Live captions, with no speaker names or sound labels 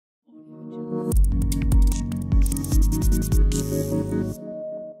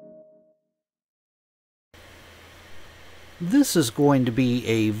This is going to be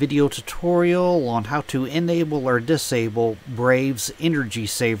a video tutorial on how to enable or disable Brave's Energy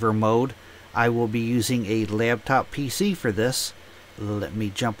Saver mode. I will be using a laptop PC for this. Let me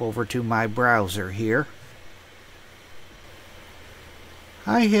jump over to my browser here.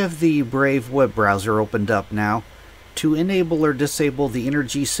 I have the Brave web browser opened up now. To enable or disable the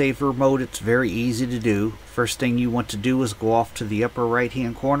Energy Saver mode, it's very easy to do. First thing you want to do is go off to the upper right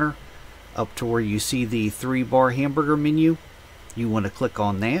hand corner, up to where you see the 3-bar hamburger menu. You want to click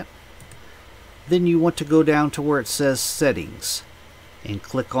on that. Then you want to go down to where it says Settings and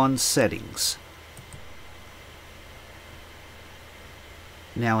click on Settings.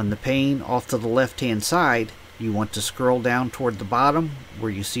 Now in the pane off to the left hand side, you want to scroll down toward the bottom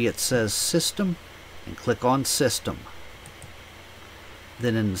where you see it says System and click on System.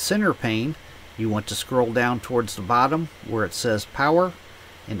 Then in the center pane, you want to scroll down towards the bottom where it says Power,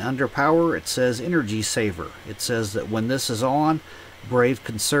 and under Power it says Energy Saver. It says that when this is on, Brave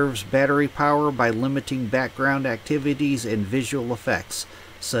conserves battery power by limiting background activities and visual effects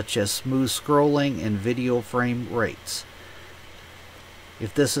such as smooth scrolling and video frame rates.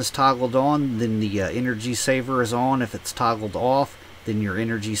 If this is toggled on, then the Energy Saver is on. If it's toggled off, then your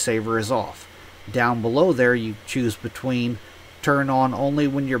Energy Saver is off. Down below there, you choose between turn on only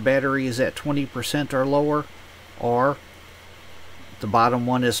when your battery is at 20% or lower, or the bottom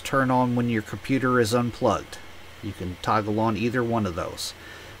one is turn on when your computer is unplugged. You can toggle on either one of those.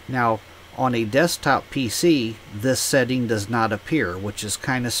 Now, on a desktop PC, this setting does not appear, which is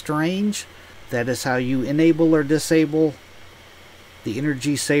kind of strange. That is how you enable or disable the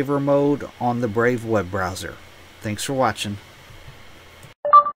Energy Saver mode on the Brave web browser. Thanks for watching.